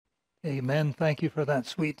Amen. Thank you for that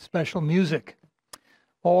sweet special music.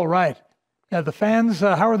 All right. Yeah, the fans,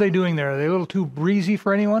 how are they doing there? Are they a little too breezy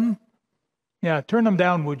for anyone? Yeah, turn them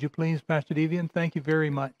down, would you please, Pastor Devian? Thank you very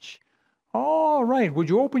much. All right. Would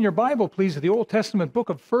you open your Bible, please, to the Old Testament book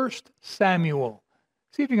of 1 Samuel?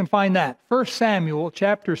 See if you can find that. 1 Samuel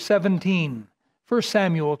chapter 17. 1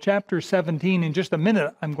 Samuel chapter 17. In just a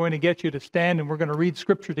minute, I'm going to get you to stand and we're going to read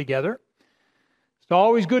Scripture together. It's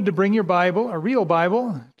always good to bring your Bible, a real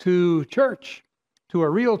Bible, to church, to a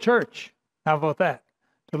real church. How about that?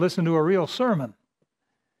 To listen to a real sermon.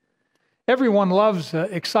 Everyone loves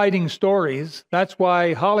exciting stories. That's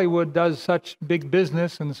why Hollywood does such big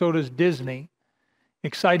business, and so does Disney.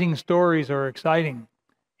 Exciting stories are exciting.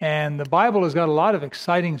 And the Bible has got a lot of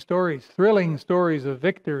exciting stories, thrilling stories of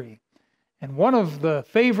victory. And one of the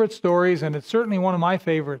favorite stories, and it's certainly one of my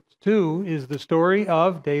favorites too, is the story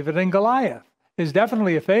of David and Goliath. It's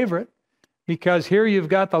definitely a favorite because here you've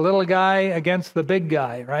got the little guy against the big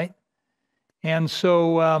guy, right? And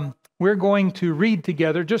so we're going to read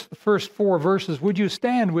together just the first 4 verses. Would you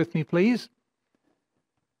stand with me, please?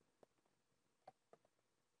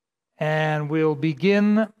 And we'll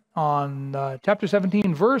begin on chapter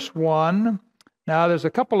 17, verse 1. Now, there's a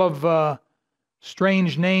couple of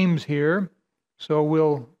strange names here, so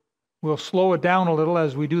we'll slow it down a little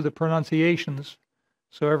as we do the pronunciations,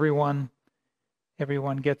 so everyone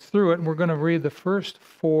gets through it. And we're going to read the first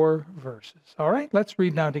 4 verses. All right, let's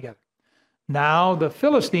read now together. Now the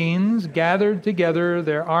Philistines gathered together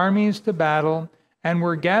their armies to battle, and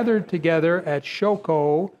were gathered together at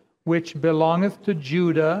Shochoh, which belongeth to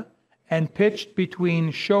Judah, and pitched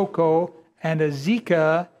between Shochoh and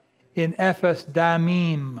Azekah in Ephes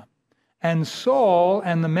Dammim. And Saul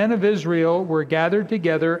and the men of Israel were gathered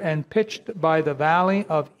together and pitched by the valley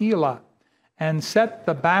of Elah, and set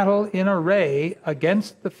the battle in array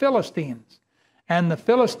against the Philistines. And the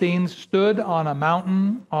Philistines stood on a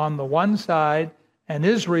mountain on the one side, and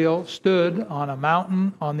Israel stood on a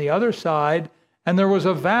mountain on the other side, and there was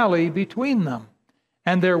a valley between them.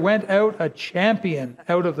 And there went out a champion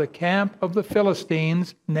out of the camp of the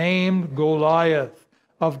Philistines, named Goliath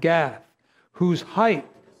of Gath, whose height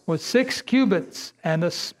was 6 cubits and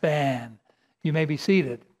a span. You may be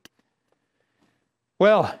seated.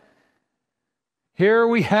 Well, here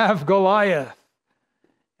we have Goliath.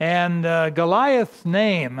 And Goliath's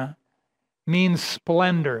name means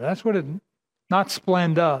splendor. That's what not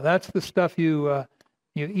Splenda. That's the stuff you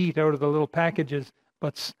eat out of the little packages,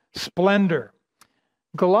 but splendor.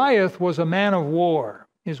 Goliath was a man of war,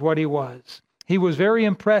 is what he was. He was very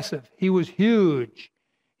impressive. He was huge.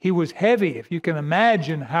 He was heavy. If you can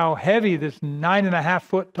imagine how heavy this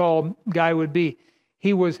 9.5-foot tall guy would be.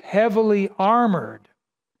 He was heavily armored.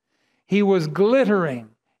 He was glittering.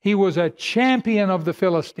 He was a champion of the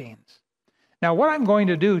Philistines. Now, what I'm going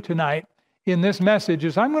to do tonight in this message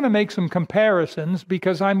is I'm going to make some comparisons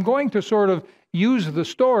because I'm going to sort of use the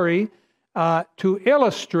story to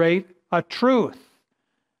illustrate a truth.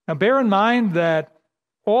 Now, bear in mind that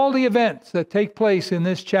all the events that take place in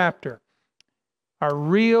this chapter are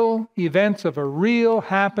real events of a real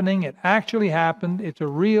happening. It actually happened. It's a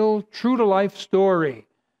real, true-to-life story.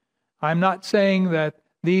 I'm not saying that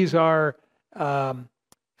these are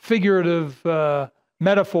figurative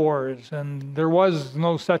metaphors, and there was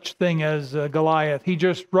no such thing as Goliath. He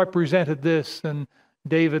just represented this and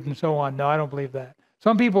David and so on. No, I don't believe that.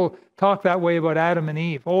 Some people talk that way about Adam and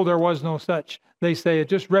Eve. Oh, there was no such. They say it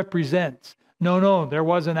just represents. No, there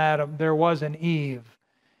was an Adam. There was an Eve.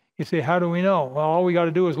 You say, how do we know? Well, all we got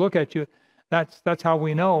to do is look at you. That's how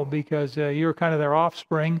we know, because you're kind of their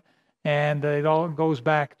offspring, and it all goes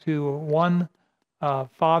back to one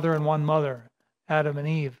father and one mother, Adam and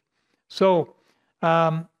Eve. So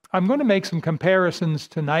I'm going to make some comparisons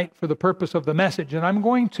tonight for the purpose of the message, and I'm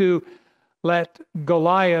going to let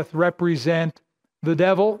Goliath represent the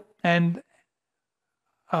devil and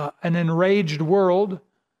an enraged world,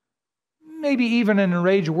 maybe even an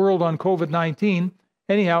enraged world on COVID-19,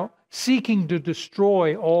 anyhow, seeking to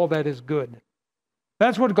destroy all that is good.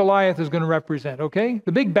 That's what Goliath is going to represent, okay?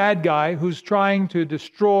 The big bad guy who's trying to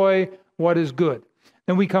destroy what is good.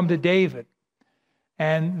 Then we come to David.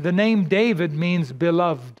 And the name David means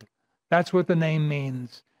beloved. That's what the name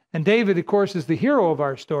means. And David, of course, is the hero of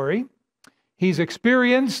our story. He's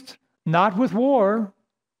experienced not with war,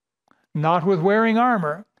 not with wearing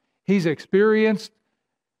armor. He's experienced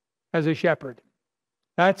as a shepherd.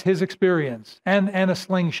 That's his experience. And a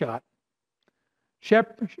slingshot.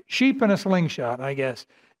 Sheep and a slingshot, I guess.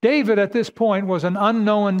 David at this point was an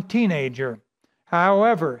unknown teenager.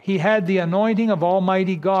 However, he had the anointing of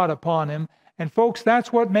Almighty God upon him. And folks,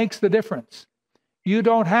 that's what makes the difference. You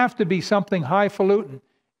don't have to be something highfalutin.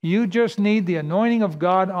 You just need the anointing of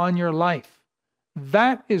God on your life.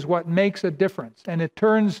 That is what makes a difference. And it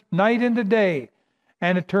turns night into day.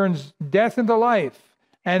 And it turns death into life.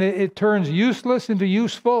 And it turns useless into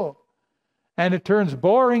useful. And it turns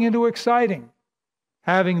boring into exciting.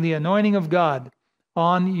 Having the anointing of God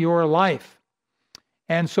on your life.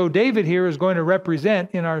 And so David here is going to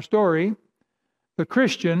represent in our story the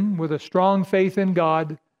Christian with a strong faith in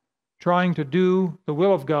God, trying to do the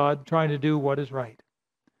will of God, trying to do what is right.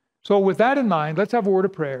 So with that in mind, let's have a word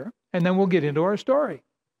of prayer, and then we'll get into our story.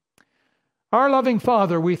 Our loving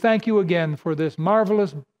Father, we thank you again for this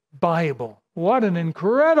marvelous Bible. What an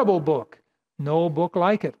incredible book. No book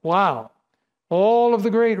like it. Wow. All of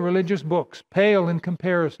the great religious books pale in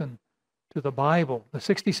comparison to the Bible, the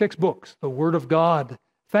 66 books, the Word of God.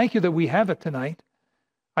 Thank you that we have it tonight.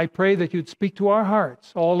 I pray that you'd speak to our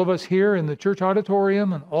hearts, all of us here in the church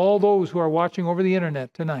auditorium and all those who are watching over the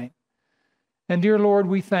internet tonight. And dear Lord,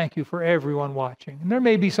 we thank you for everyone watching. And there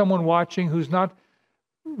may be someone watching who's not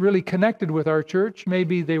really connected with our church.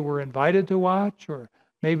 Maybe they were invited to watch, or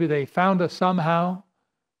maybe they found us somehow.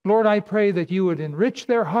 Lord, I pray that you would enrich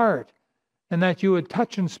their heart and that you would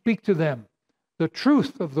touch and speak to them the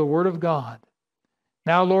truth of the Word of God.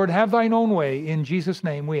 Now, Lord, have thine own way. In Jesus'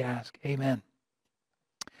 name we ask. Amen.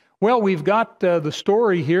 Well, we've got the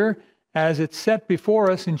story here as it's set before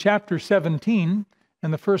us in chapter 17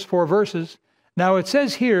 and the first 4 verses. Now, it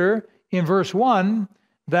says here in verse 1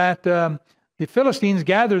 that the Philistines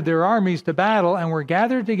gathered their armies to battle and were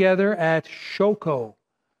gathered together at Shoco.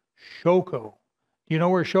 Shoco. Do you know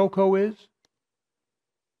where Shoco is?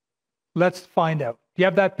 Let's find out. Do you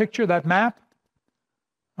have that picture, that map?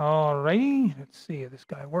 All righty. Let's see if this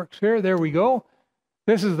guy works here. There we go.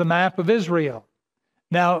 This is the map of Israel.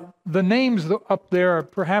 Now, the names up there are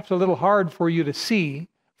perhaps a little hard for you to see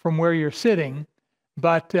from where you're sitting,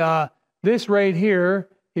 but this right here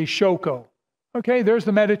is Shoco. Okay, there's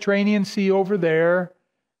the Mediterranean Sea over there,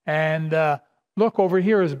 and look, over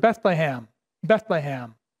here is Bethlehem.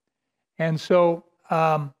 Bethlehem. And so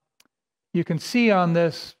you can see on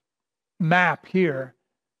this map here,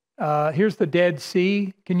 here's the Dead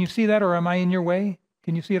Sea. Can you see that, or am I in your way?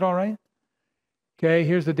 Can you see it all right? Okay,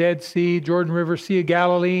 here's the Dead Sea, Jordan River, Sea of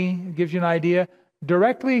Galilee. It gives you an idea.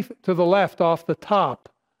 Directly to the left off the top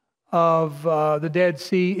of the Dead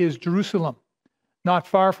Sea is Jerusalem. Not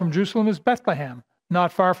far from Jerusalem is Bethlehem.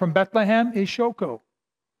 Not far from Bethlehem is Shoco.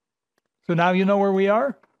 So now you know where we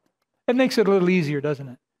are? It makes it a little easier, doesn't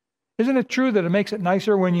it? Isn't it true that it makes it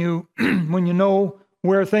nicer when you when you know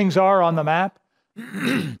where things are on the map?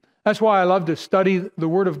 That's why I love to study the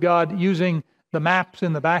Word of God using the maps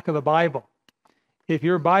in the back of the Bible. If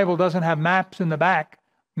your Bible doesn't have maps in the back,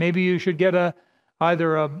 maybe you should get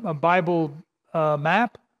either a Bible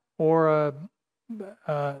map or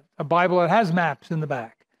a Bible that has maps in the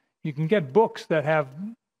back. You can get books that have,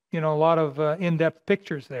 a lot of in-depth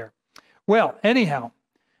pictures there. Well, anyhow,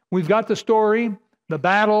 we've got the story. The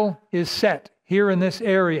battle is set here in this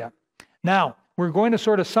area. Now, we're going to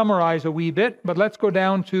sort of summarize a wee bit, but let's go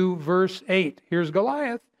down to verse 8. Here's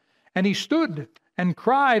Goliath. And he stood and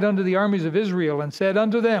cried unto the armies of Israel, and said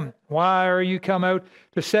unto them, Why are you come out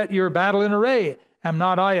to set your battle in array? Am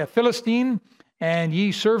not I a Philistine, and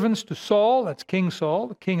ye servants to Saul? That's King Saul,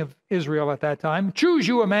 the king of Israel at that time. Choose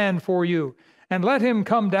you a man for you, and let him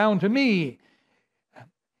come down to me.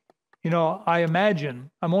 I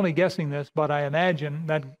imagine, I'm only guessing this, but I imagine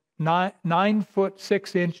that 9 foot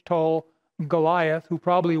 6 inch tall Goliath, who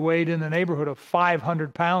probably weighed in the neighborhood of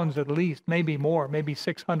 500 pounds at least, maybe more, maybe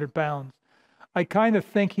 600 pounds. I kind of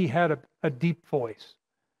think he had a deep voice.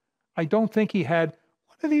 I don't think he had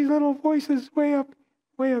one of these little voices way up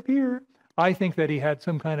here. I think that he had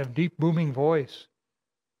some kind of deep booming voice.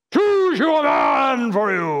 Choose you a man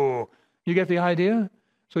for you. You get the idea?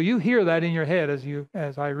 So you hear that in your head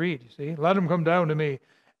as I read, you see. Let him come down to me.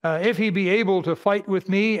 If he be able to fight with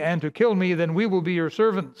me and to kill me, then we will be your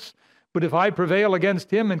servants. But if I prevail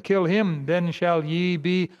against him and kill him, then shall ye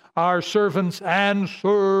be our servants and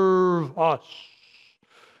serve us.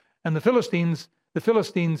 And the Philistines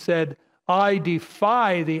said, I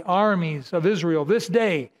defy the armies of Israel this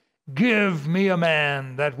day. Give me a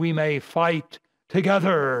man that we may fight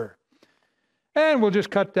together. And we'll just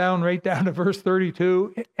cut down right down to verse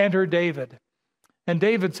 32. Enter David. And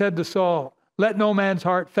David said to Saul, Let no man's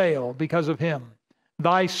heart fail because of him.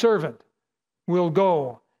 Thy servant will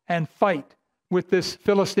go and fight with this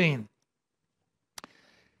Philistine.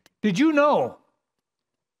 Did you know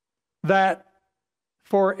that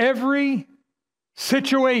for every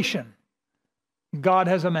situation, God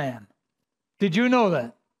has a man? Did you know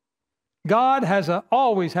that? God has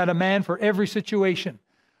always had a man for every situation.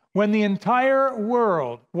 when the entire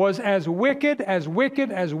world was as wicked as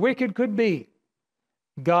wicked could be,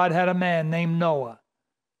 God had a man named Noah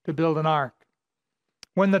to build an ark.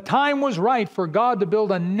 When the time was right for God to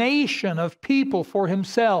build a nation of people for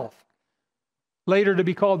himself, later to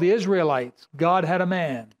be called the Israelites, God had a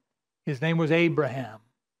man. His name was Abraham.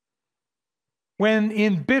 When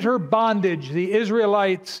in bitter bondage the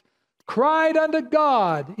Israelites cried unto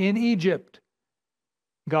God in Egypt,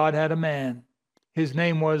 God had a man. His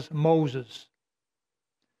name was Moses.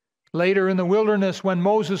 Later in the wilderness, when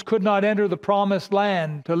Moses could not enter the promised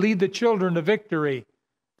land to lead the children to victory,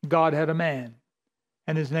 God had a man,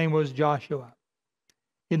 and his name was Joshua.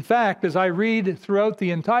 In fact, as I read throughout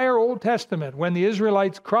the entire Old Testament, when the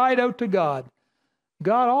Israelites cried out to God,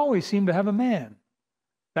 God always seemed to have a man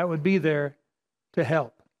that would be there to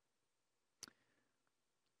help.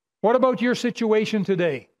 What about your situation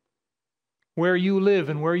today? Where you live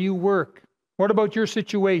and where you work? What about your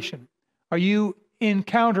situation? Are you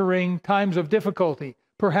encountering times of difficulty,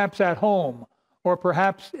 perhaps at home, or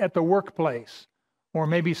perhaps at the workplace, or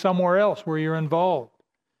maybe somewhere else where you're involved?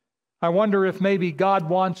 I wonder if maybe God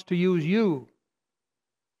wants to use you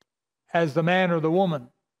as the man or the woman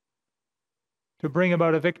to bring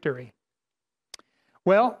about a victory.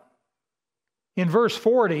 Well, in verse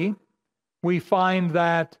 40, we find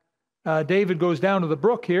that David goes down to the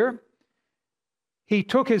brook here. He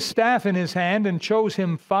took his staff in his hand and chose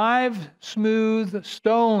him 5 smooth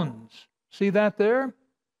stones. See that there?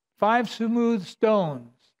 5 smooth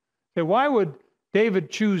stones. Okay, why would David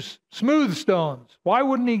choose smooth stones? Why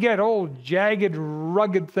wouldn't he get old, jagged,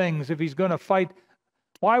 rugged things if he's going to fight?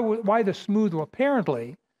 Why the smooth? Well,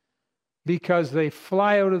 apparently, because they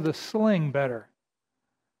fly out of the sling better.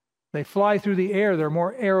 They fly through the air. They're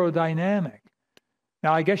more aerodynamic.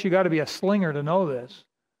 Now, I guess you got to be a slinger to know this,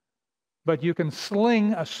 but you can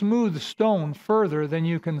sling a smooth stone further than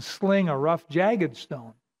you can sling a rough, jagged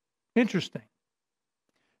stone. Interesting.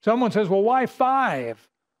 Someone says, well, why 5?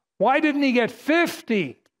 Why didn't he get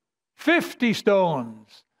 50? 50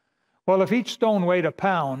 stones. Well, if each stone weighed a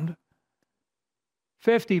pound,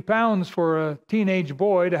 50 pounds for a teenage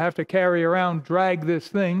boy to have to carry around, drag this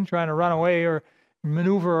thing, trying to run away or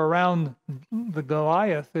maneuver around the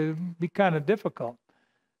Goliath, it would be kind of difficult.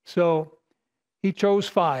 So he chose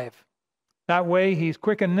 5. That way he's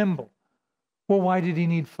quick and nimble. Well, why did he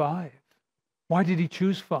need 5? Why did he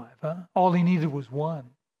choose 5? Huh? All he needed was 1.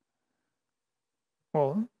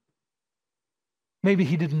 Well, maybe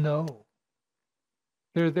he didn't know.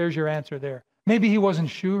 There's your answer there. Maybe he wasn't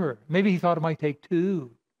sure. Maybe he thought it might take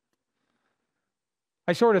 2.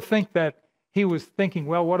 I sort of think that he was thinking,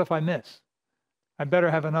 well, what if I miss? I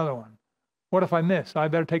better have another one. What if I miss? I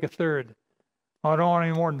better take a 3rd. I don't want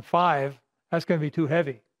any more than 5. That's going to be too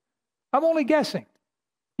heavy. I'm only guessing.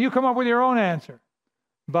 You come up with your own answer.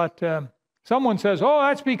 But someone says, oh,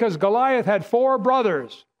 that's because Goliath had 4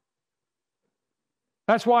 brothers.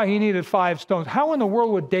 That's why he needed 5 stones. How in the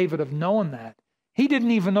world would David have known that? He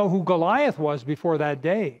didn't even know who Goliath was before that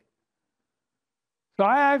day. So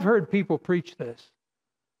I've heard people preach this.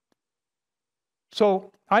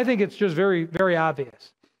 So I think it's just very, very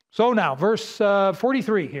obvious. So now, verse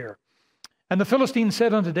 43 here. And the Philistine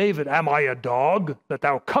said unto David, am I a dog, that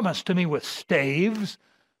thou comest to me with staves?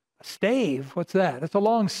 A stave? What's that? It's a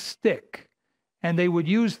long stick. And they would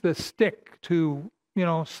use the stick to,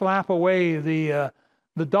 slap away the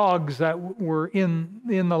dogs that were in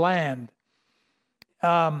the land.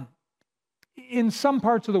 In some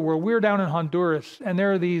parts of the world, we're down in Honduras, and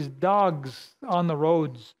there are these dogs on the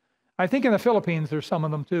roads. I think in the Philippines there's some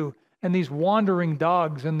of them too. And these wandering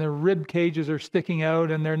dogs, and their rib cages are sticking out,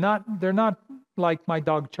 and they're not like my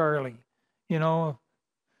dog Charlie, little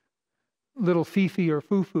Fifi or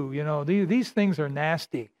Fufu. These things are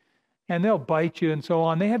nasty, and they'll bite you and so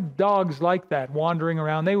on. They had dogs like that wandering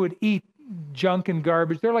around. They would eat junk and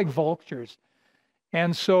garbage. They're like vultures.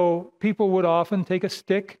 And so people would often take a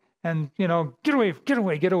stick and, get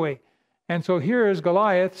away. And so here is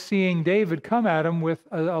Goliath seeing David come at him with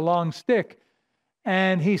a long stick.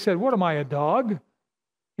 And he said, what am I, a dog?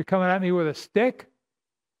 You're coming at me with a stick?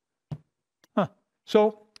 Huh.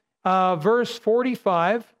 So verse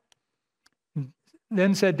 45,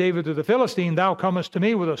 then said David to the Philistine, thou comest to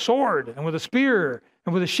me with a sword and with a spear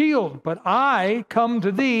and with a shield, but I come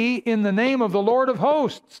to thee in the name of the Lord of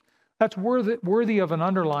hosts. That's worthy of an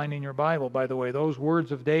underline in your Bible, by the way, those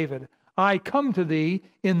words of David. I come to thee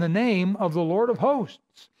in the name of the Lord of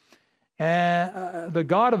hosts, the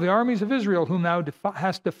God of the armies of Israel, whom thou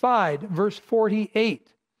hast defied. Verse 48.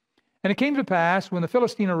 And it came to pass, when the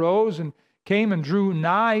Philistine arose and came and drew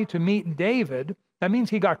nigh to meet David, that means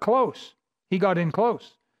he got close. He got in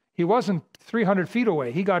close. He wasn't 300 feet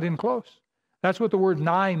away. He got in close. That's what the word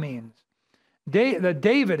nigh means.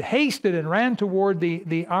 David hasted and ran toward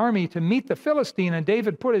the army to meet the Philistine, and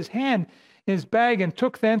David put his hand in his bag and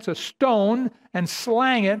took thence a stone and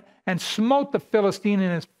slang it and smote the Philistine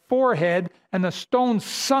in his forehead, and the stone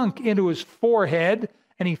sunk into his forehead,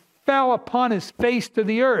 and he fell upon his face to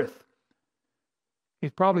the earth.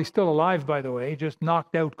 He's probably still alive, by the way, just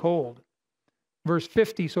knocked out cold. Verse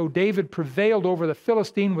 50, so David prevailed over the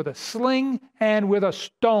Philistine with a sling and with a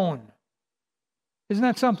stone. Isn't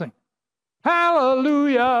that something?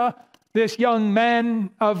 Hallelujah! This young man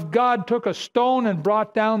of God took a stone and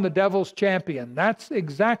brought down the devil's champion. That's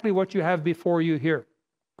exactly what you have before you here.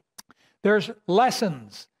 There's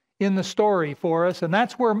lessons in the story for us, and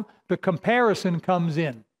that's where the comparison comes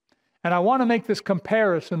in. And I want to make this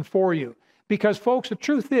comparison for you. Because, folks, the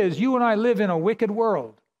truth is, you and I live in a wicked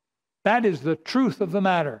world. That is the truth of the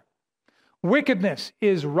matter. Wickedness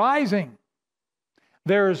is rising.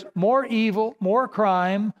 There's more evil, more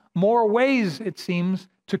crime, more ways, it seems,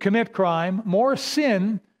 to commit crime, more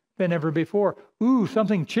sin than ever before. Ooh,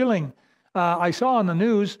 something chilling. I saw on the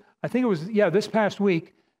news, I think it was, this past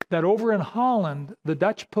week, that over in Holland, the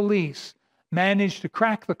Dutch police managed to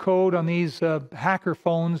crack the code on these hacker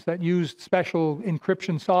phones that used special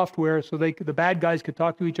encryption software so the bad guys could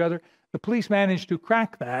talk to each other. The police managed to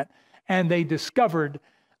crack that, and they discovered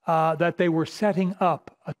that they were setting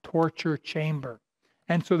up a torture chamber.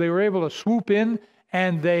 And so they were able to swoop in,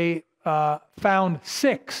 and they found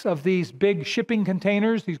 6 of these big shipping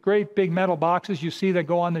containers, these great big metal boxes you see that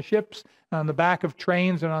go on the ships, on the back of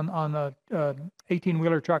trains and on the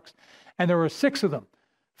 18-wheeler trucks. And there were 6 of them.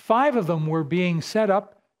 5 of them were being set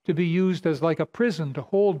up to be used as like a prison to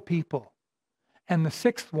hold people. And the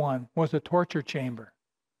 6th one was a torture chamber.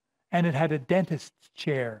 And it had a dentist's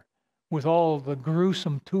chair with all the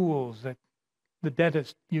gruesome tools that the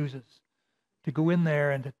dentist uses to go in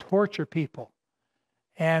there and to torture people.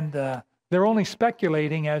 And they're only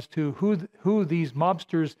speculating as to who these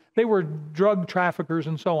mobsters, they were drug traffickers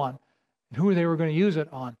and so on, and who they were going to use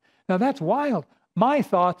it on. Now that's wild. My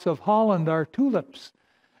thoughts of Holland are tulips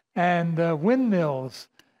and windmills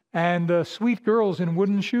and sweet girls in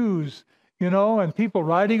wooden shoes, and people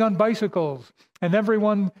riding on bicycles and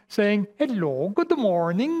everyone saying, hello, good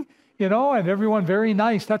morning, and everyone very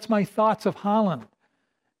nice. That's my thoughts of Holland.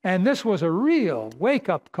 And this was a real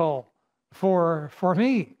wake-up call for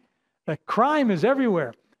me. That crime is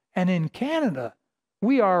everywhere. And in Canada,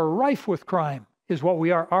 we are rife with crime, is what we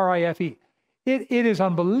are, R-I-F-E. It is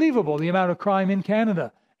unbelievable, the amount of crime in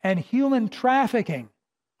Canada. And human trafficking.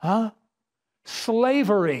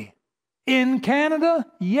 Slavery. In Canada?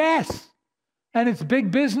 Yes. And it's big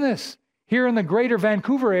business. Here in the greater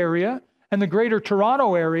Vancouver area, and the greater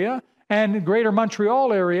Toronto area, and the greater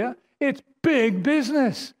Montreal area, it's big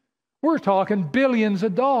business. We're talking billions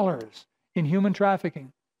of dollars in human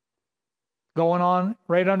trafficking going on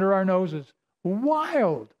right under our noses.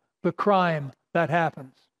 Wild, the crime that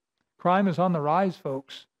happens. Crime is on the rise,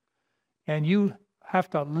 folks, and you have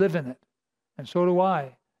to live in it, and so do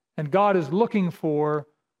I. And God is looking for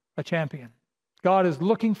a champion. God is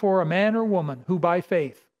looking for a man or woman who by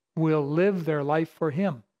faith will live their life for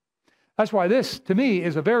Him. That's why this, to me,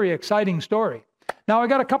 is a very exciting story. Now, I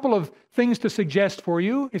got a couple of things to suggest for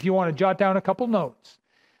you if you want to jot down a couple notes.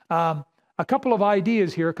 A couple of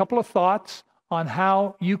ideas here, a couple of thoughts on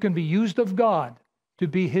how you can be used of God to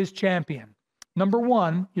be His champion. Number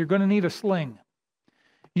 1, you're going to need a sling.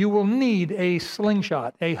 You will need a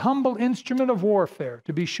slingshot, a humble instrument of warfare,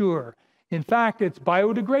 to be sure. In fact, it's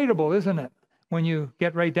biodegradable, isn't it? When you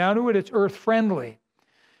get right down to it, it's earth-friendly.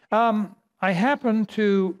 I happen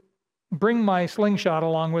to bring my slingshot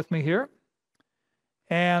along with me here.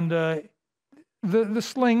 And the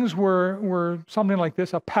slings were something like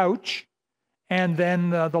this, a pouch, and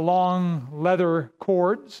then the long leather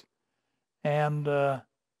cords. And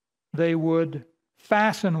they would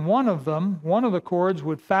fasten one of the cords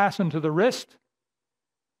would fasten to the wrist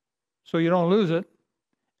so you don't lose it.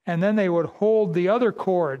 And then they would hold the other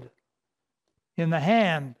cord in the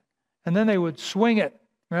hand, and then they would swing it,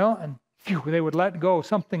 and phew, they would let go,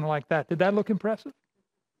 something like that. Did that look impressive?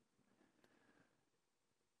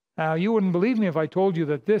 Now, you wouldn't believe me if I told you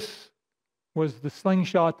that this was the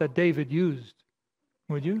slingshot that David used,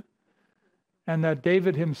 would you? And that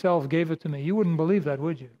David himself gave it to me. You wouldn't believe that,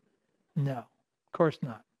 would you? No, of course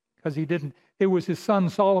not, because he didn't. It was his son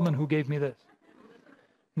Solomon who gave me this.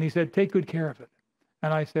 And he said, take good care of it.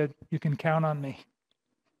 And I said, you can count on me.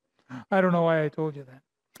 I don't know why I told you that.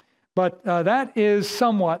 But that is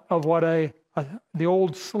somewhat of what the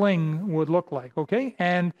old sling would look like, okay?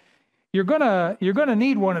 And you're gonna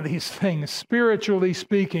need one of these things, spiritually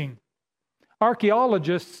speaking.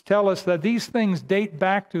 Archaeologists tell us that these things date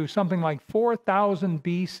back to something like 4,000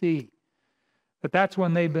 BC. That's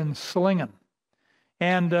when they've been slinging.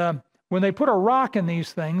 And when they put a rock in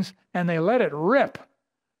these things and they let it rip,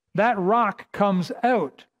 that rock comes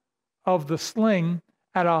out of the sling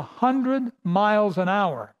at 100 miles an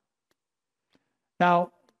hour.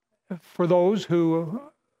 Now, for those who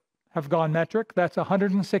have gone metric, that's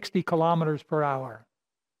 160 kilometers per hour.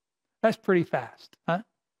 That's pretty fast,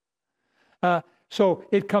 huh? So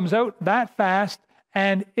it comes out that fast,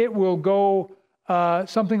 and it will go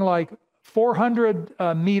something like 400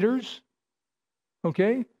 meters,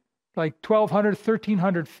 okay? Like 1,200,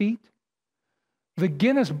 1,300 feet. The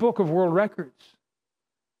Guinness Book of World Records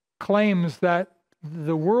claims that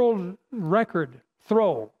the world record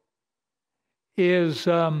throw is,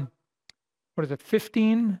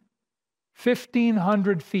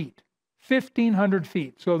 1,500 feet. 1,500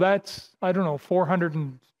 feet. So that's,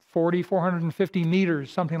 440, 450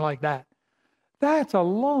 meters, something like that. That's a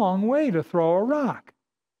long way to throw a rock.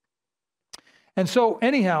 And so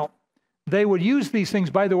anyhow, they would use these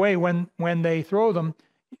things. By the way, when they throw them,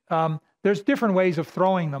 there's different ways of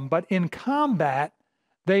throwing them. But in combat,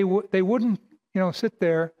 they wouldn't, sit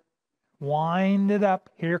there, wind it up.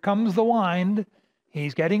 Here comes the wind.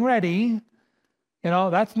 He's getting ready.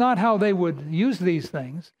 That's not how they would use these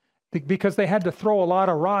things, because they had to throw a lot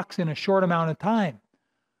of rocks in a short amount of time.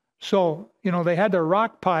 So, they had their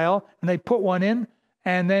rock pile, and they put one in,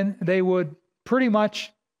 and then they would pretty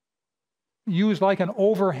much use like an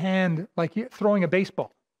overhand, like throwing a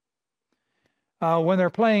baseball. When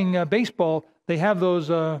they're playing baseball, they have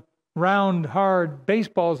those round, hard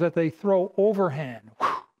baseballs that they throw overhand,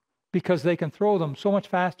 because they can throw them so much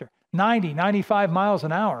faster. 90, 95 miles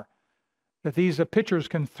an hour that these pitchers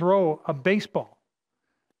can throw a baseball.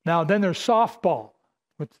 Now, then there's softball.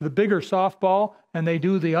 It's the bigger softball, and they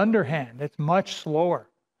do the underhand. It's much slower.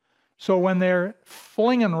 So when they're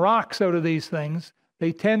flinging rocks out of these things,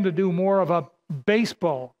 they tend to do more of a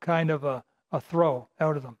baseball kind of a throw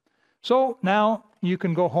out of them. So now you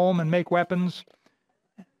can go home and make weapons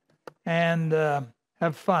and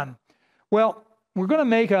have fun. Well, we're going to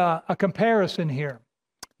make a comparison here,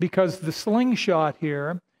 because the slingshot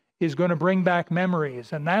here is going to bring back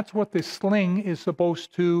memories, and that's what the sling is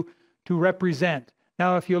supposed to represent.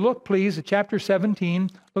 Now, if you look, please, at chapter 17,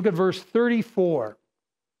 look at verse 34.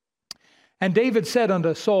 And David said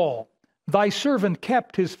unto Saul, Thy servant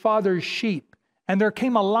kept his father's sheep, and there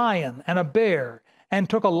came a lion and a bear, and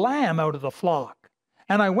took a lamb out of the flock.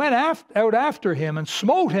 And I went out after him, and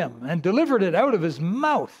smote him, and delivered it out of his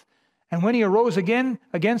mouth. And when he arose again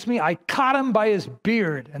against me, I caught him by his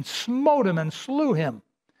beard, and smote him, and slew him.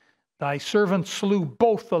 Thy servant slew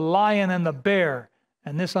both the lion and the bear,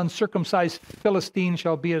 and this uncircumcised Philistine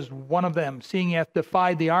shall be as one of them, seeing he hath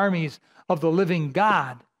defied the armies of the living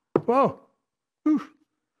God. Whoa. Oof.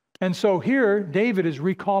 And so here, David is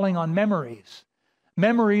recalling on memories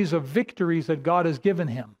of victories that God has given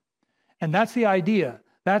him. And that's the idea.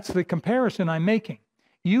 That's the comparison I'm making.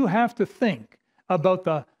 You have to think about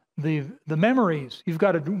the memories. You've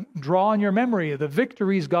got to draw on your memory of the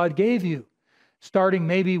victories God gave you, starting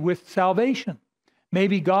maybe with salvation.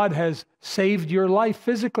 Maybe God has saved your life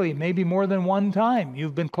physically, maybe more than one time.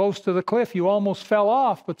 You've been close to the cliff. You almost fell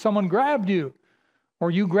off, but someone grabbed you, or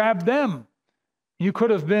you grabbed them. You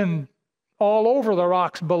could have been all over the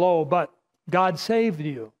rocks below, but God saved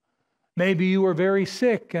you. Maybe you were very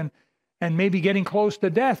sick and maybe getting close to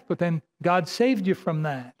death, but then God saved you from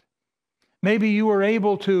that. Maybe you were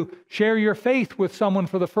able to share your faith with someone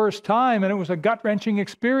for the first time, and it was a gut-wrenching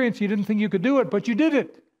experience. You didn't think you could do it, but you did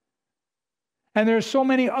it. And there's so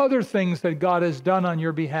many other things that God has done on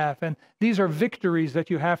your behalf, and these are victories that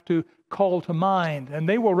you have to call to mind, and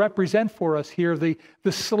they will represent for us here the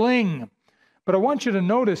sling. But I want you to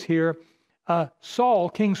notice here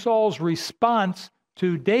King Saul's response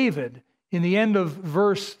to David in the end of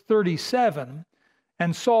verse 37.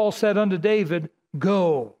 And Saul said unto David,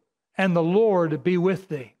 Go, and the Lord be with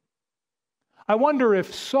thee. I wonder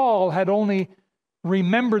if Saul had only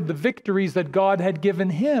remembered the victories that God had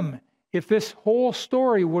given him, if this whole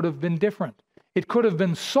story would have been different. It could have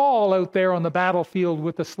been Saul out there on the battlefield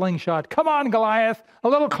with the slingshot. Come on, Goliath, a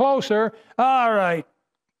little closer. All right,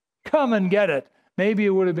 come and get it. Maybe it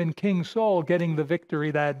would have been King Saul getting the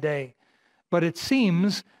victory that day. But it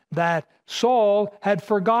seems that Saul had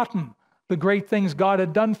forgotten the great things God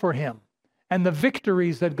had done for him and the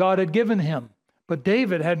victories that God had given him. But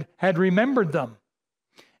David had remembered them.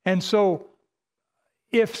 And so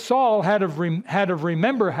if Saul had to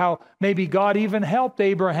remember how maybe God even helped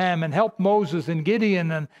Abraham and helped Moses and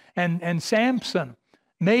Gideon and Samson,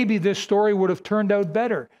 maybe this story would have turned out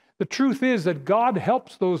better. The truth is that God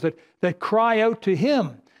helps those that cry out to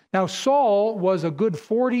him. Now, Saul was a good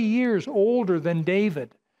 40 years older than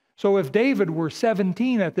David. So if David were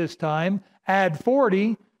 17 at this time, add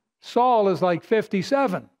 40, Saul is like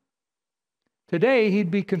 57. Today,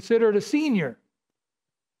 he'd be considered a senior.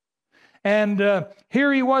 And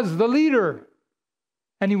here he was, the leader.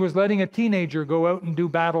 And he was letting a teenager go out and do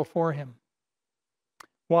battle for him.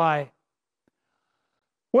 Why?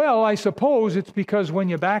 Well, I suppose it's because when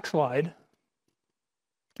you backslide,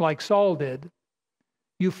 like Saul did,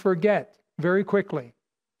 you forget very quickly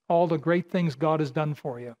all the great things God has done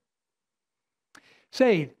for you.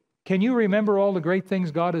 Say, can you remember all the great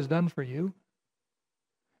things God has done for you?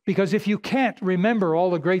 Because if you can't remember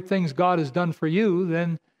all the great things God has done for you,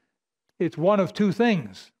 then it's one of two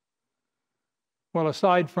things. Well,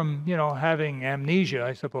 aside from, having amnesia,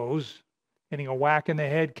 I suppose, getting a whack in the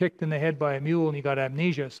head, kicked in the head by a mule, and you got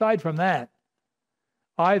amnesia. Aside from that,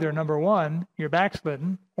 either number one, you're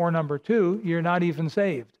backslidden, or number two, you're not even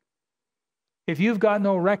saved. If you've got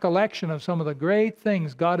no recollection of some of the great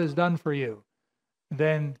things God has done for you,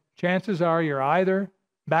 then chances are you're either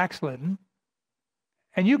backslidden,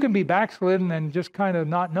 and you can be backslidden and just kind of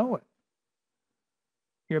not know it.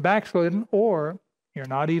 You're backslidden, or you're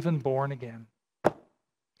not even born again.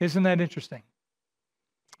 Isn't that interesting?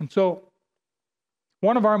 And so,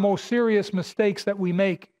 one of our most serious mistakes that we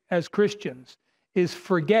make as Christians is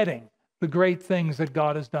forgetting the great things that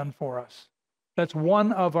God has done for us. That's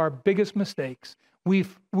one of our biggest mistakes. We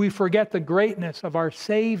forget the greatness of our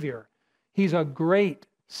Savior. He's a great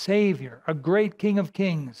Savior, a great King of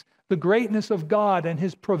Kings, the greatness of God and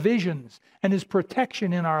His provisions and His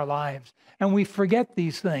protection in our lives. And we forget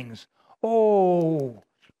these things. And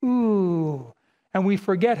we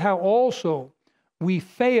forget how also we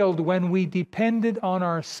failed when we depended on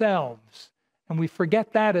ourselves. And we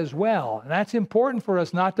forget that as well. And that's important for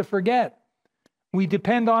us not to forget. We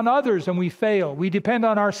depend on others and we fail. We depend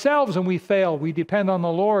on ourselves and we fail. We depend on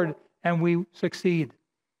the Lord and we succeed.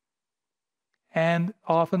 And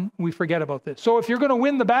often we forget about this. So if you're going to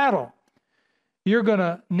win the battle,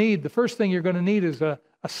 the first thing you're going to need is a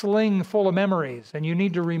sling full of memories. And you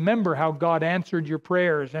need to remember how God answered your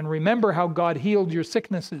prayers, and remember how God healed your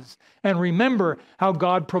sicknesses, and remember how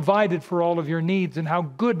God provided for all of your needs and how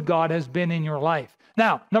good God has been in your life.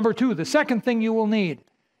 Now, number two, the second thing you will need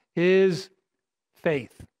is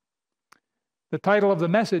faith. The title of the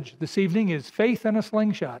message this evening is Faith and a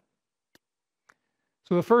Slingshot.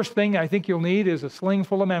 So the first thing I think you'll need is a sling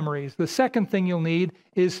full of memories. The second thing you'll need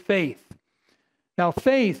is faith. Now,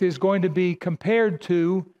 faith is going to be compared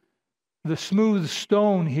to the smooth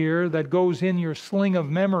stone here that goes in your sling of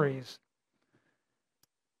memories.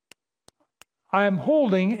 I am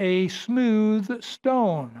holding a smooth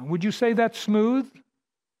stone. Would you say that's smooth?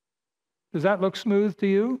 Does that look smooth to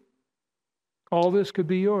you? All this could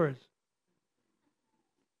be yours.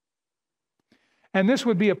 And this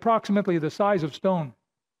would be approximately the size of stone.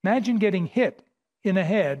 Imagine getting hit in the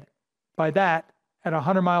head by that at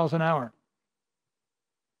 100 miles an hour.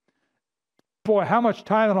 Boy, how much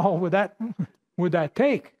Tylenol would that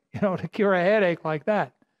take, to cure a headache like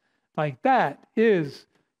that? Like that is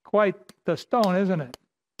quite the stone, isn't it?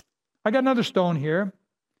 I got another stone here.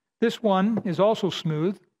 This one is also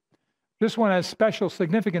smooth. This one has special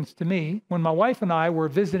significance to me. When my wife and I were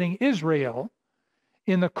visiting Israel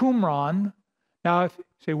in the Qumran. Now, if you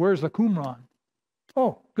say, where's the Qumran?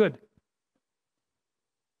 Oh, good.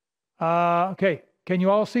 Okay, can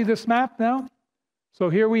you all see this map now? So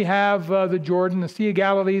here we have the Jordan, the Sea of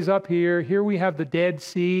Galilee is up here. Here we have the Dead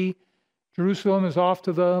Sea. Jerusalem is off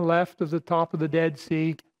to the left of the top of the Dead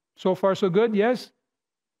Sea. So far, so good? Yes?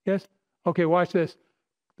 Yes? Okay, watch this.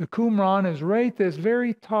 The Qumran is right this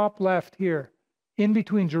very top left here, in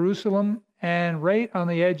between Jerusalem and right on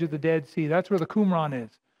the edge of the Dead Sea. That's where the Qumran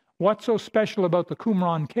is. What's so special about the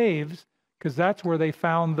Qumran caves? Because that's where they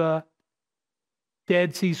found the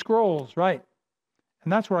Dead Sea Scrolls, right?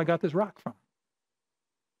 And that's where I got this rock from.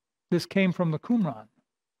 This came from the Qumran.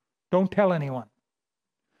 Don't tell anyone.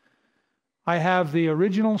 I have the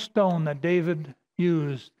original stone that David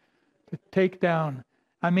used to take down.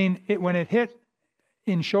 I mean, when it hit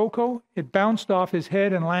in Shoko, it bounced off his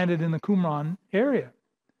head and landed in the Qumran area.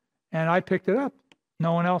 And I picked it up.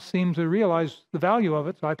 No one else seems to realize the value of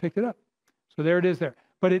it, so I picked it up. So there it is there.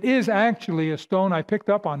 But it is actually a stone I picked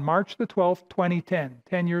up on March the 12th, 2010,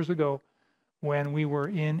 10 years ago, when we were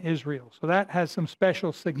in Israel. So that has some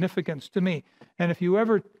special significance to me. And if you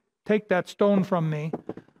ever take that stone from me,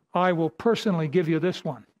 I will personally give you this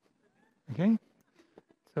one. Okay?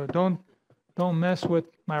 So don't mess with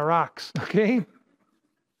my rocks, okay?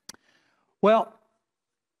 Well,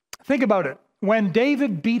 think about it. When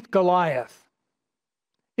David beat Goliath,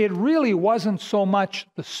 it really wasn't so much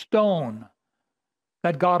the stone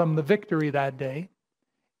that got him the victory that day.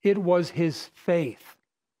 It was his faith.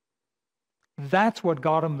 That's what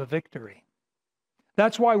got him the victory.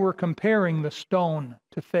 That's why we're comparing the stone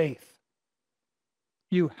to faith.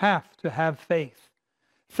 You have to have faith.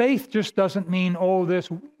 Faith just doesn't mean, this,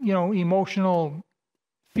 emotional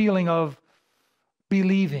feeling of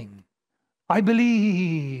believing. I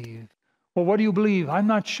believe. Well, what do you believe? I'm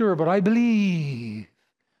not sure, but I believe.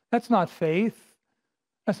 That's not faith.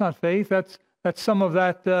 That's not faith. That's some of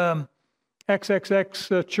that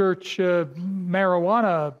XXX church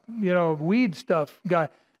marijuana, weed stuff guy.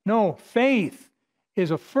 No, faith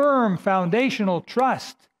is a firm foundational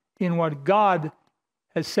trust in what God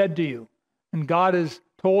has said to you. And God has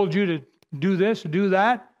told you to do this, do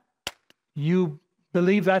that. You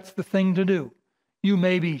believe that's the thing to do. You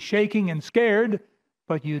may be shaking and scared,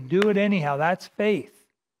 but you do it anyhow. That's faith.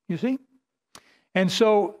 You see? And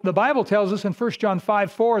so the Bible tells us in 1 John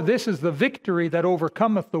 5:4, this is the victory that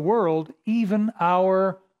overcometh the world, even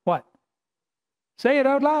our what? Say it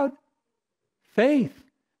out loud. Faith.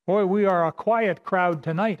 Boy, we are a quiet crowd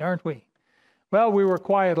tonight, aren't we? Well, we were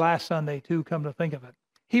quiet last Sunday too, come to think of it.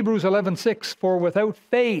 Hebrews 11:6, for without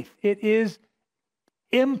faith it is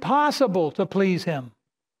impossible to please him.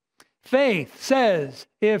 Faith says,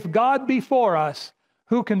 if God be for us,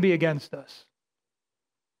 who can be against us?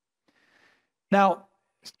 Now,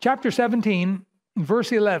 chapter 17,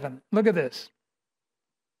 verse 11, look at this.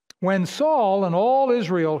 When Saul and all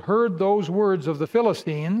Israel heard those words of the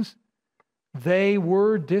Philistines, they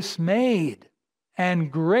were dismayed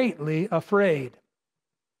and greatly afraid.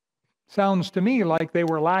 Sounds to me like they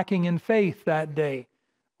were lacking in faith that day.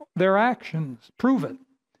 Their actions prove it.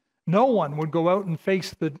 No one would go out and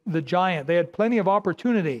face the giant. They had plenty of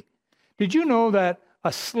opportunity. Did you know that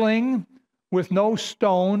a sling with no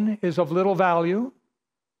stone is of little value?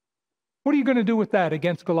 What are you going to do with that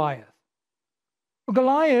against Goliath? Well,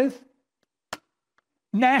 Goliath,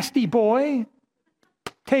 nasty boy,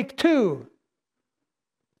 take two.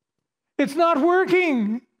 It's not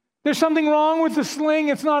working. There's something wrong with the sling.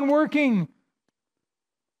 It's not working.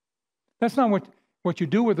 That's not what you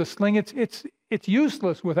do with a sling. It's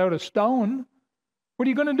useless without a stone. What are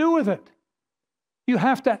you going to do with it? You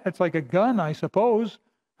have to, it's like a gun, I suppose,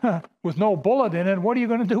 with no bullet in it. What are you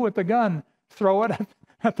going to do with the gun? Throw it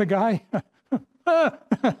at the guy? The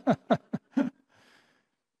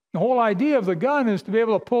whole idea of the gun is to be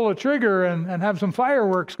able to pull a trigger and have some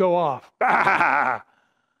fireworks go off. A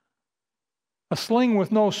sling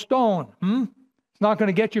with no stone. It's not going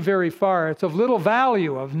to get you very far. It's of little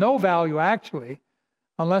value, of no value actually,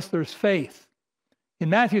 unless there's faith. In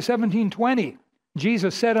Matthew 17:20,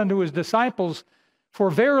 Jesus said unto his disciples, for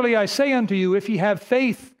verily I say unto you, if ye have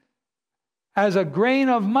faith as a grain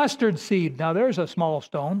of mustard seed, now there's a small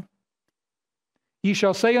stone, ye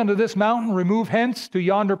shall say unto this mountain, remove hence to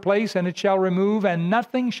yonder place, and it shall remove, and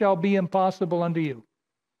nothing shall be impossible unto you.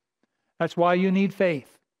 That's why you need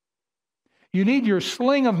faith. You need your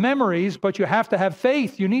sling of memories, but you have to have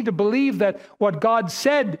faith. You need to believe that what God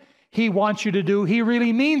said he wants you to do, he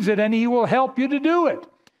really means it, and he will help you to do it.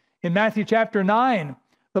 In Matthew chapter 9,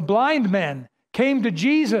 the blind men came to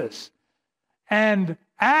Jesus and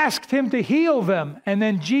asked him to heal them. And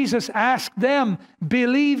then Jesus asked them,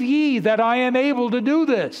 believe ye that I am able to do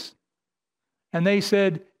this? And they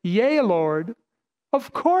said, yea, Lord,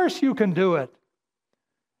 of course you can do it.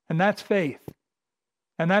 And that's faith.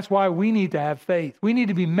 And that's why we need to have faith. We need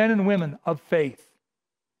to be men and women of faith.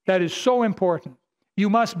 That is so important.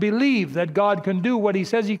 You must believe that God can do what he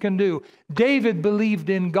says he can do. David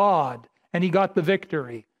believed in God, and he got the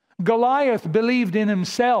victory. Goliath believed in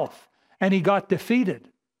himself, and he got defeated.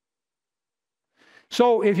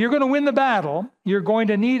 So if you're going to win the battle, you're going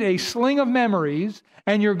to need a sling of memories,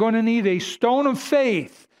 and you're going to need a stone of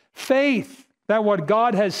faith. Faith that what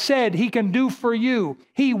God has said he can do for you,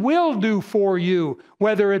 he will do for you,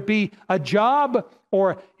 whether it be a job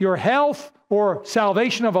or your health or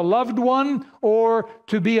salvation of a loved one, or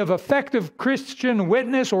to be of effective Christian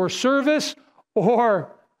witness or service,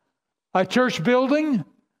 or a church building.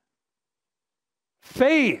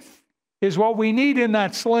 Faith is what we need in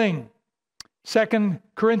that sling. 2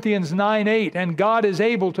 Corinthians 9:8, and God is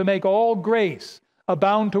able to make all grace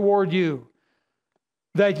abound toward you,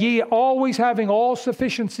 that ye always having all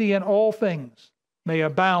sufficiency in all things may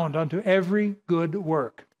abound unto every good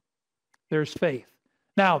work. There's faith.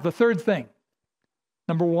 Now, the third thing,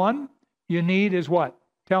 number one, you need is what?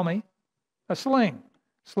 Tell me. A sling.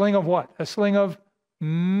 Sling of what? A sling of,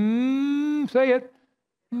 say it.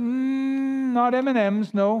 Not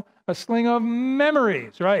M&Ms, no. A sling of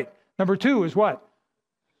memories, right? Number 2 is what?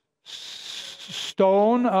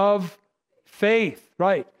 Stone of faith,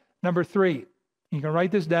 right? Number 3, you can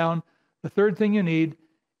write this down. The third thing you need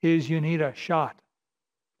is you need a shot.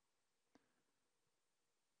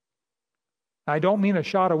 I don't mean a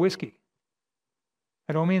shot of whiskey.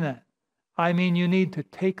 I don't mean that. I mean you need to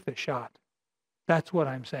take the shot. That's what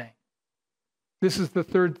I'm saying. This is the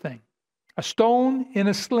third thing. A stone in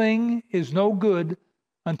a sling is no good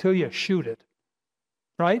until you shoot it,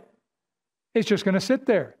 right? It's just going to sit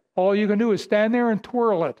there. All you can do is stand there and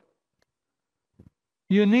twirl it.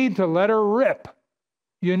 You need to let her rip.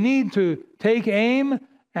 You need to take aim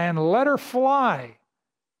and let her fly.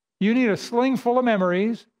 You need a sling full of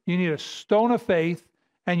memories. You need a stone of faith,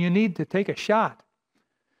 and you need to take a shot.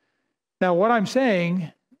 Now, what I'm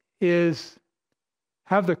saying is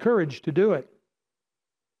have the courage to do it.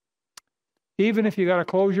 Even if you got to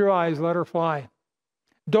close your eyes, let her fly.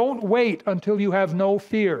 Don't wait until you have no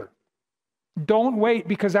fear. Don't wait,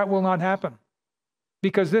 because that will not happen.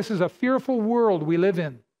 Because this is a fearful world we live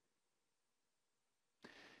in.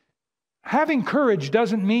 Having courage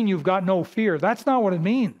doesn't mean you've got no fear. That's not what it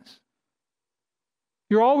means.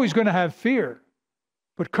 You're always going to have fear.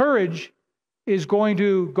 But courage is going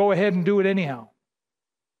to go ahead and do it anyhow.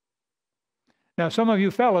 Now, some of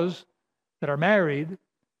you fellas that are married,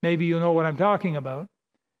 maybe you know what I'm talking about.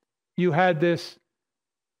 You had this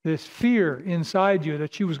fear inside you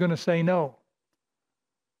that she was going to say no.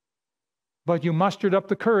 But you mustered up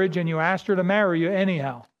the courage and you asked her to marry you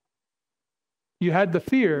anyhow. You had the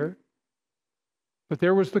fear, but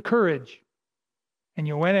there was the courage. And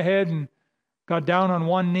you went ahead and got down on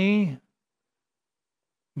one knee,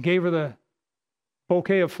 gave her the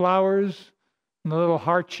bouquet of flowers and the little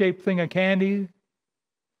heart-shaped thing of candy.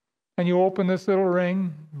 And you opened this little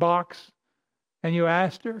ring box and you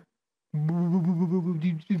asked her, marry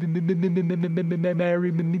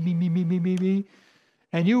me.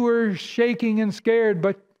 And you were shaking and scared,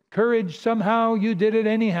 but courage, somehow you did it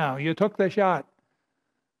anyhow. You took the shot.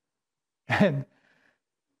 And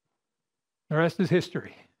the rest is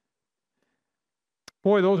history.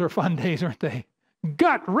 Boy, those are fun days, aren't they?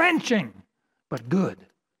 Gut-wrenching, but good.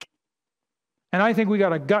 And I think we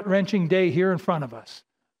got a gut-wrenching day here in front of us.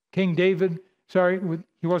 King David,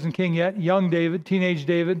 he wasn't king yet, young David, teenage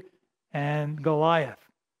David, and Goliath.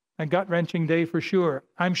 A gut-wrenching day for sure.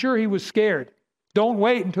 I'm sure he was scared. Don't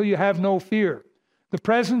wait until you have no fear. The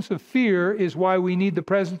presence of fear is why we need the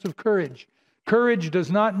presence of courage. Courage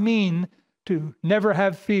does not mean to never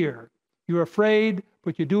have fear. You're afraid,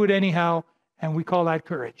 but you do it anyhow, and we call that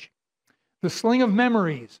courage. The sling of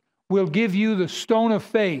memories will give you the stone of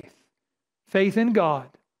faith, faith in God.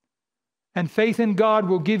 And faith in God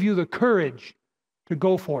will give you the courage to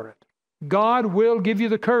go for it. God will give you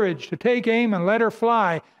the courage to take aim and let her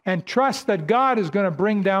fly and trust that God is going to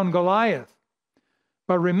bring down Goliath.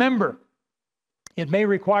 But remember, it may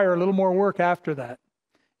require a little more work after that.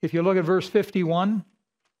 If you look at verse 51,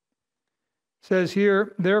 it says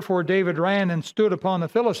here, therefore David ran and stood upon the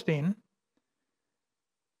Philistine.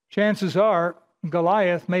 Chances are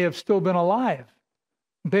Goliath may have still been alive,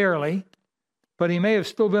 barely, but he may have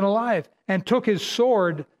still been alive, and took his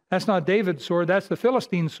sword, that's not David's sword, that's the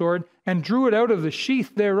Philistine's sword, and drew it out of the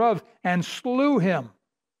sheath thereof, and slew him.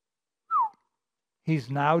 He's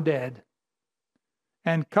now dead.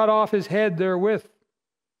 And cut off his head therewith.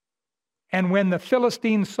 And when the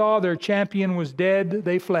Philistines saw their champion was dead,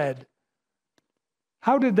 they fled.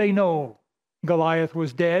 How did they know Goliath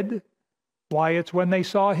was dead? Why, it's when they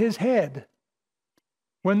saw his head.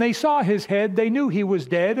 When they saw his head, they knew he was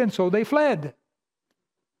dead, and so they fled.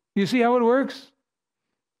 You see how it works?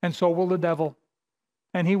 And so will the devil.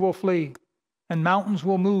 And he will flee. And mountains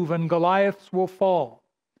will move, and Goliaths will fall.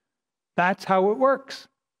 That's how it works.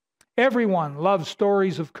 Everyone loves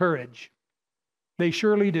stories of courage. They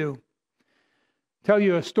surely do. Tell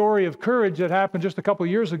you a story of courage that happened just a couple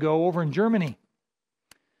years ago over in Germany.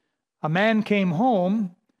 A man came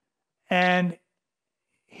home and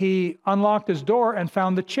he unlocked his door and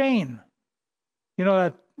found the chain. You know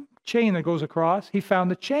that chain that goes across? He found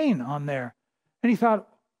the chain on there. And he thought,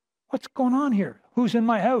 what's going on here? Who's in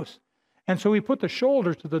my house? And so he put the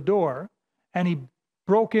shoulder to the door and he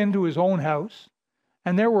broke into his own house.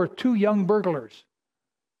 And there were 2 young burglars,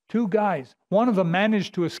 2 guys. One of them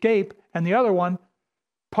managed to escape, and the other one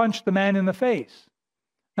punched the man in the face.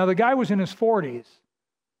 Now, the guy was in his 40s,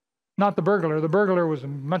 not the burglar. The burglar was a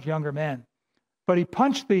much younger man. But he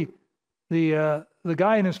punched the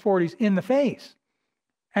guy in his 40s in the face.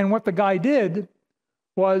 And what the guy did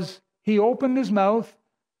was he opened his mouth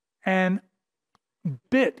and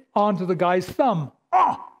bit onto the guy's thumb.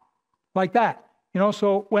 Oh! Like that.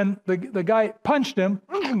 So when the guy punched him,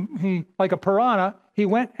 he, like a piranha, he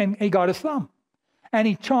went and he got his thumb. And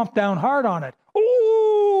he chomped down hard on it.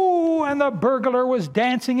 Ooh! And the burglar was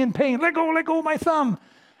dancing in pain. Let go of my thumb.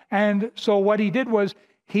 And so what he did was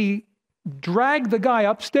he dragged the guy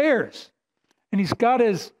upstairs. And he's got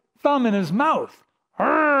his thumb in his mouth.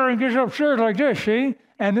 He gets upstairs like this, see?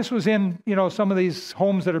 And this was in, some of these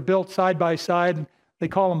homes that are built side by side. They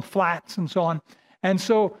call them flats and so on. And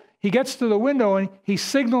so he gets to the window and he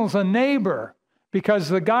signals a neighbor because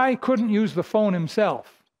the guy couldn't use the phone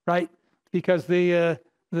himself, right? Because the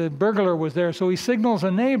burglar was there. So he signals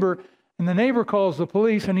a neighbor, and the neighbor calls the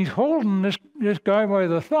police, and he's holding this guy by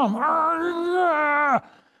the thumb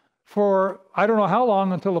for I don't know how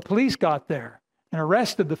long until the police got there and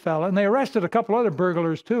arrested the fella. And they arrested a couple other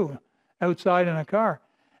burglars too, outside in a car.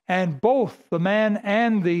 And both the man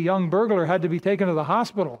and the young burglar had to be taken to the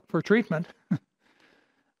hospital for treatment.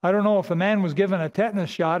 I don't know if the man was given a tetanus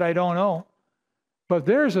shot. I don't know. But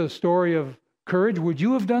there's a story of courage. Would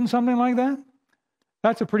you have done something like that?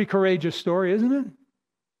 That's a pretty courageous story, isn't it?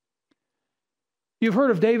 You've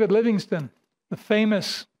heard of David Livingstone, the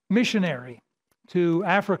famous missionary to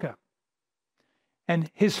Africa. And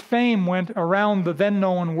his fame went around the then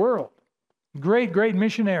known world. Great, great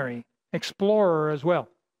missionary, explorer as well.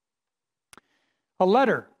 A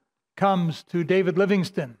letter comes to David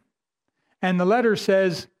Livingstone. And the letter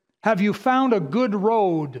says, "Have you found a good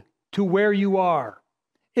road to where you are?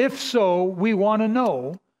 If so, we want to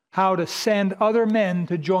know how to send other men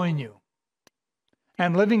to join you."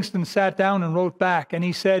 And Livingstone sat down and wrote back, and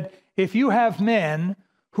he said, "If you have men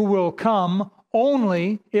who will come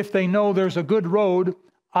only if they know there's a good road,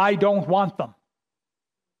 I don't want them.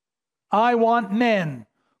 I want men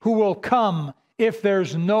who will come if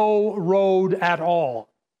there's no road at all."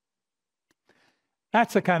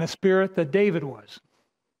 That's the kind of spirit that David was.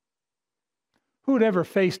 Who'd ever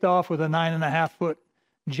faced off with a 9.5-foot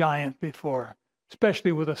giant before,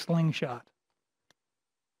 especially with a slingshot?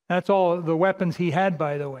 That's all the weapons he had,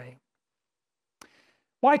 by the way.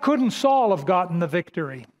 Why couldn't Saul have gotten the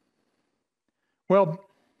victory? Well,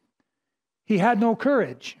 he had no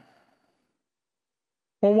courage.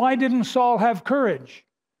 Well, why didn't Saul have courage?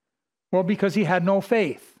 Well, because he had no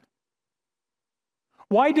faith.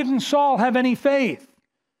 Why didn't Saul have any faith?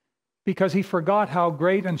 Because he forgot how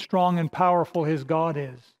great and strong and powerful his God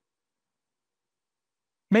is.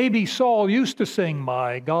 Maybe Saul used to sing,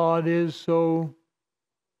 "My God is so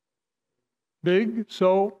big,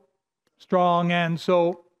 so strong, and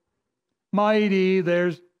so mighty.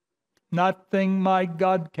 There's nothing my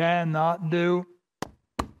God cannot do."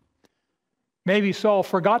 Maybe Saul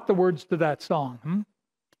forgot the words to that song.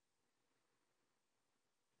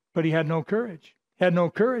 But he had no courage. He had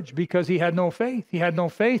no courage because he had no faith. He had no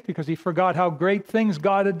faith because he forgot how great things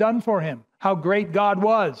God had done for him, how great God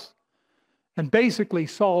was. And basically,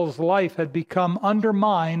 Saul's life had become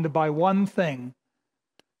undermined by one thing: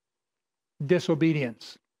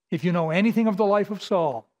 disobedience. If you know anything of the life of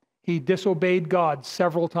Saul, he disobeyed God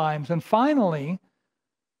several times. And finally,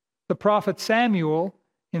 the prophet Samuel,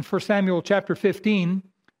 in 1 Samuel chapter 15,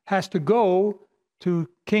 has to go to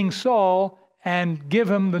King Saul and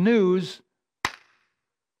give him the news.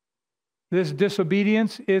 This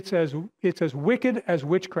disobedience, it's as wicked as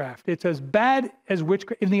witchcraft. It's as bad as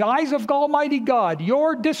witchcraft. In the eyes of Almighty God,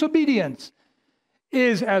 your disobedience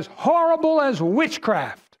is as horrible as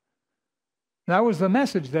witchcraft. That was the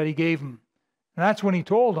message that he gave him. And that's when he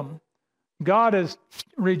told him, God has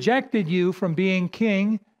rejected you from being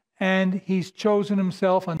king, and he's chosen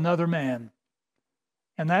himself another man.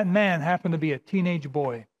 And that man happened to be a teenage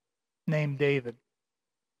boy named David.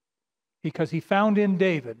 Because he found in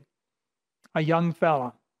David a young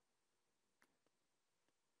fella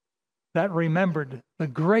that remembered the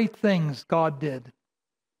great things God did.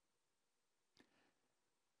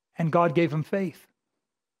 And God gave him faith.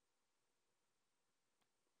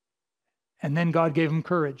 And then God gave him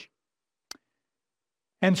courage.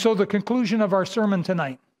 And so the conclusion of our sermon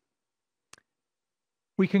tonight,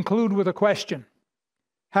 we conclude with a question.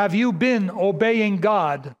 Have you been obeying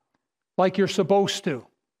God like you're supposed to?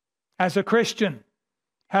 As a Christian,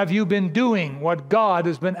 have you been doing what God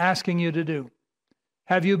has been asking you to do?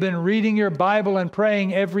 Have you been reading your Bible and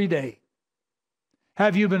praying every day?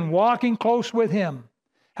 Have you been walking close with Him?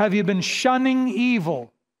 Have you been shunning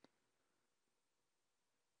evil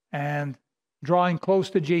and drawing close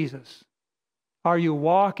to Jesus? Are you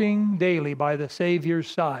walking daily by the Savior's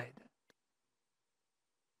side?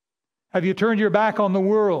 Have you turned your back on the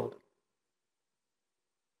world?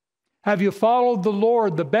 Have you followed the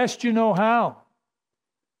Lord the best you know how?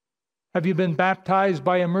 Have you been baptized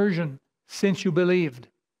by immersion since you believed?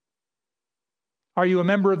 Are you a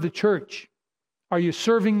member of the church? Are you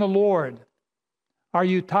serving the Lord? Are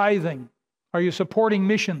you tithing? Are you supporting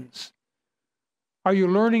missions? Are you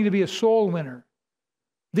learning to be a soul winner?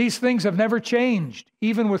 These things have never changed,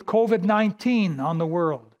 even with COVID-19 on the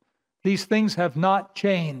world. These things have not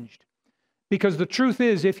changed. Because the truth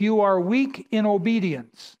is, if you are weak in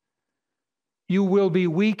obedience, you will be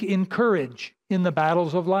weak in courage in the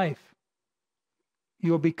battles of life.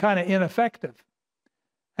 You'll be kind of ineffective.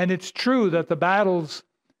 And it's true that the battles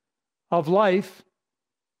of life,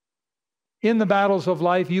 in the battles of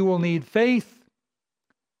life, you will need faith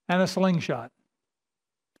and a slingshot.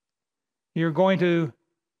 You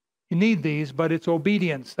need these, but it's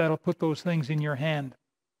obedience that'll put those things in your hand.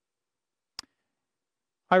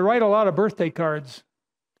 I write a lot of birthday cards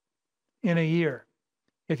in a year.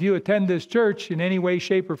 If you attend this church in any way,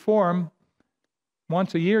 shape, or form,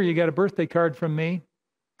 once a year you get a birthday card from me.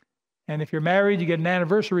 And if you're married, you get an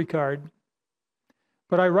anniversary card.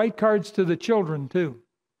 But I write cards to the children too.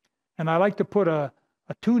 And I like to put a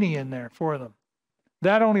toonie in there for them.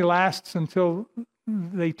 That only lasts until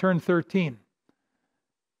they turn 13.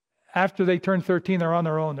 After they turn 13, they're on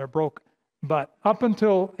their own. They're broke. But up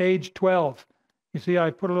until age 12, you see,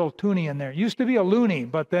 I put a little toonie in there. It used to be a loonie,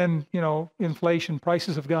 but then, inflation,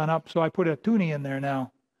 prices have gone up, so I put a toonie in there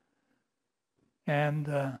now. And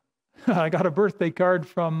I got a birthday card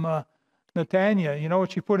from Natanya. You know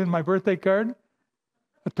what she put in my birthday card?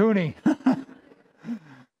 A toonie.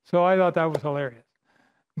 So I thought that was hilarious.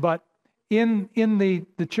 But in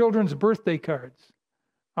the children's birthday cards,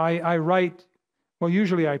 I write, well,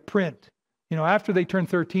 usually I print. After they turn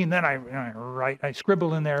 13, then I write, I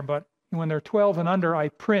scribble in there, but when they're 12 and under, I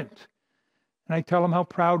print. And I tell them how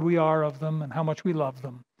proud we are of them and how much we love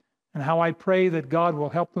them. And how I pray that God will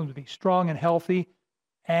help them to be strong and healthy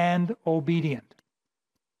and obedient.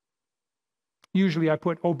 Usually I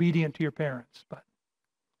put obedient to your parents, but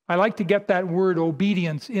I like to get that word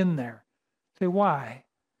obedience in there. Say, why?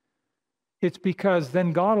 It's because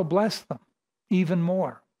then God will bless them even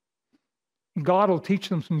more. God will teach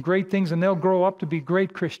them some great things and they'll grow up to be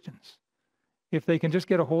great Christians if they can just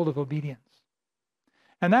get a hold of obedience.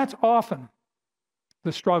 And that's often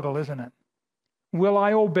the struggle, isn't it? Will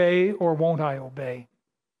I obey or won't I obey?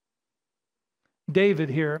 David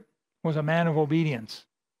here was a man of obedience.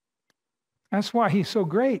 That's why he's so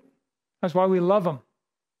great. That's why we love him.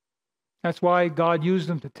 That's why God used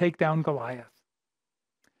him to take down Goliath.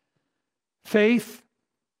 Faith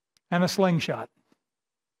and a slingshot.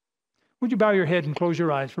 Would you bow your head and close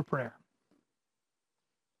your eyes for prayer?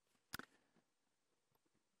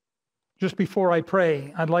 Just before I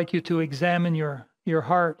pray, I'd like you to examine your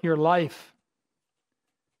heart, your life.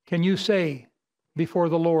 Can you say before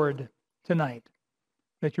the Lord tonight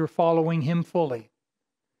that you're following Him fully,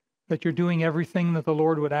 that you're doing everything that the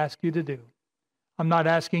Lord would ask you to do? I'm not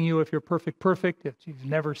asking you if you're perfect, if you've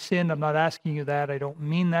never sinned. I'm not asking you that. I don't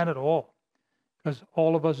mean that at all, because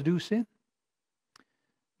all of us do sin.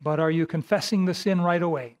 But are you confessing the sin right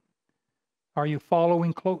away? Are you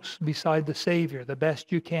following close beside the Savior the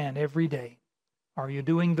best you can every day? Are you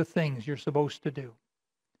doing the things you're supposed to do?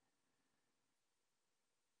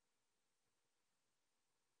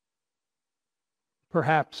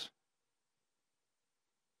 Perhaps,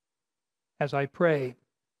 as I pray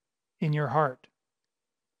in your heart,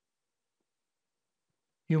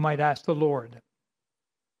 you might ask the Lord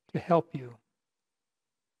to help you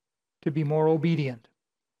to be more obedient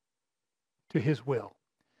to His will.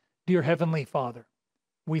 Dear Heavenly Father,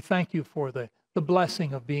 we thank you for the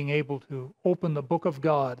blessing of being able to open the book of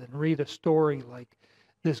God and read a story like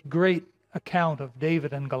this great account of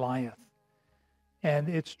David and Goliath. And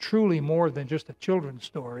it's truly more than just a children's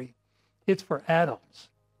story. It's for adults.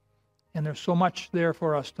 And there's so much there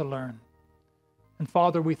for us to learn. And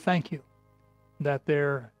Father, we thank you that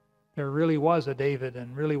there really was a David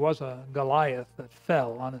and really was a Goliath that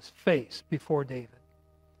fell on his face before David.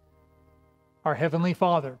 Our Heavenly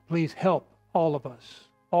Father, please help all of us,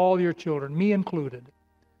 all your children, me included.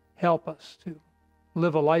 Help us to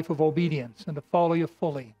live a life of obedience and to follow you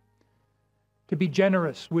fully. To be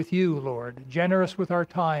generous with you, Lord, generous with our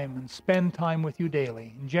time and spend time with you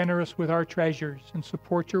daily, and generous with our treasures and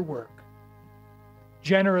support your work.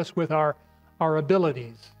 Generous with our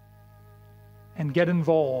abilities and get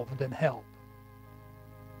involved and help.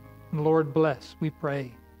 And Lord, bless, we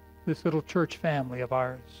pray, this little church family of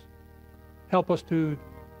ours. Help us to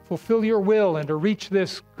fulfill your will and to reach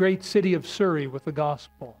this great city of Surrey with the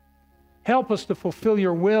gospel. Help us to fulfill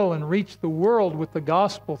your will and reach the world with the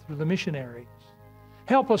gospel through the missionaries.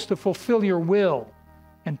 Help us to fulfill your will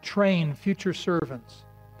and train future servants,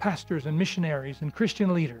 pastors and missionaries and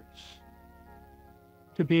Christian leaders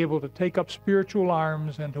to be able to take up spiritual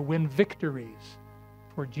arms and to win victories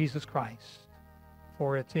for Jesus Christ.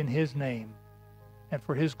 For it's in his name and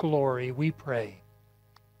for his glory we pray.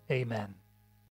 Amen.